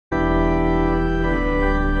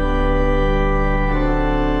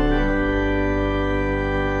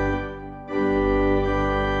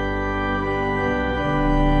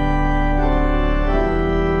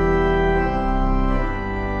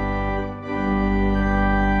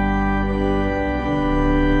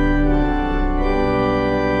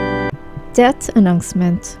Death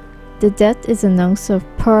announcement. The death is announced of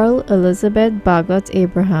Pearl Elizabeth Bagot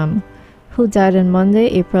Abraham, who died on Monday,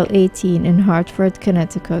 April 18 in Hartford,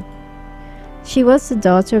 Connecticut. She was the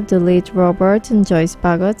daughter of the late Robert and Joyce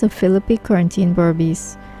Bagot of Philippi Quarantine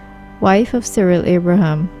Berbice, wife of Cyril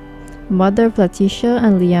Abraham, mother of Letitia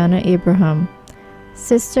and Leanna Abraham,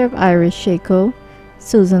 sister of Iris Shako,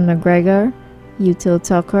 Susan McGregor, Util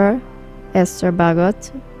Tucker, Esther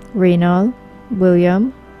Bagot, Reynald,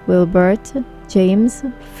 William, Wilbert, James,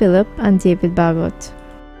 Philip, and David Bagot.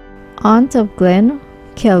 Aunt of Glenn,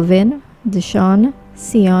 Kelvin, Deshawn,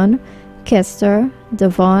 Sion, Kester,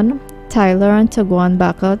 Devon, Tyler and Taguan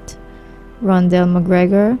Bagot, Rondell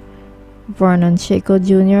McGregor, Vernon Shako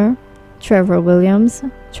Jr., Trevor Williams,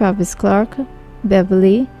 Travis Clark,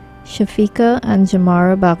 Beverly, Shafika and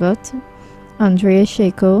Jamara Bagot, Andrea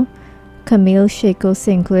Shako, Camille Shako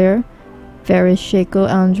Sinclair, Veris Shako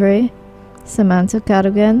Andre, Samantha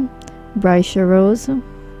Cadogan, Brycia Rose,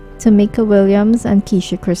 Tamika Williams and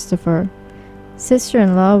Keisha Christopher,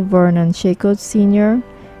 sister-in-law of Vernon Shako Sr.,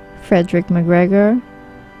 Frederick McGregor,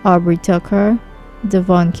 Aubrey Tucker,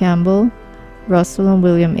 Devon Campbell, Russell and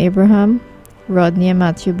William Abraham, Rodney and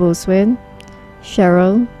Matthew Boswin,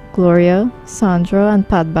 Cheryl, Gloria, Sandra and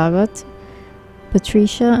Pat Bagot,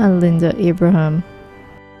 Patricia and Linda Abraham.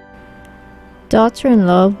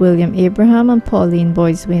 Daughter-in-law of William Abraham and Pauline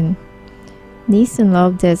Boyswin. Niece-in-law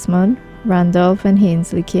of Desmond, Randolph and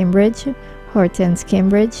Hainsley Cambridge, Hortense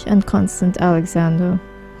Cambridge, and Constant Alexander.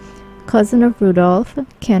 Cousin of Rudolph,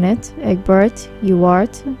 Kenneth, Egbert,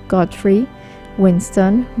 Ewart, Godfrey,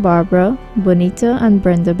 Winston, Barbara, Bonita, and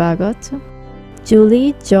Brenda Bagot.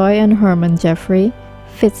 Julie, Joy, and Herman Jeffrey,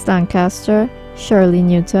 Fitz Lancaster, Shirley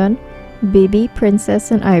Newton, Baby,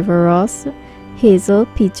 Princess, and Ivor Ross, Hazel,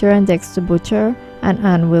 Peter, and Dexter Butcher, and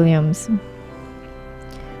Ann Williams.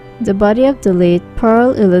 The body of the late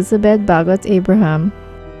Pearl Elizabeth Bagot Abraham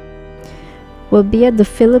will be at the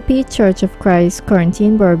Philippi Church of Christ,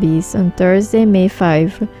 Quarantine Berbice, on Thursday, May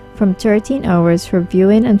 5, from 13 hours for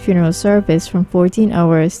viewing and funeral service from 14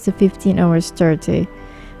 hours to 15 hours 30.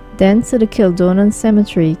 Then to the Kildonan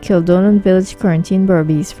Cemetery, Kildonan Village, Quarantine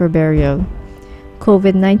Berbice for burial.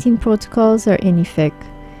 COVID-19 protocols are in effect.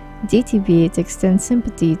 DTV extends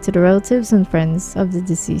sympathy to the relatives and friends of the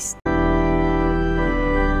deceased.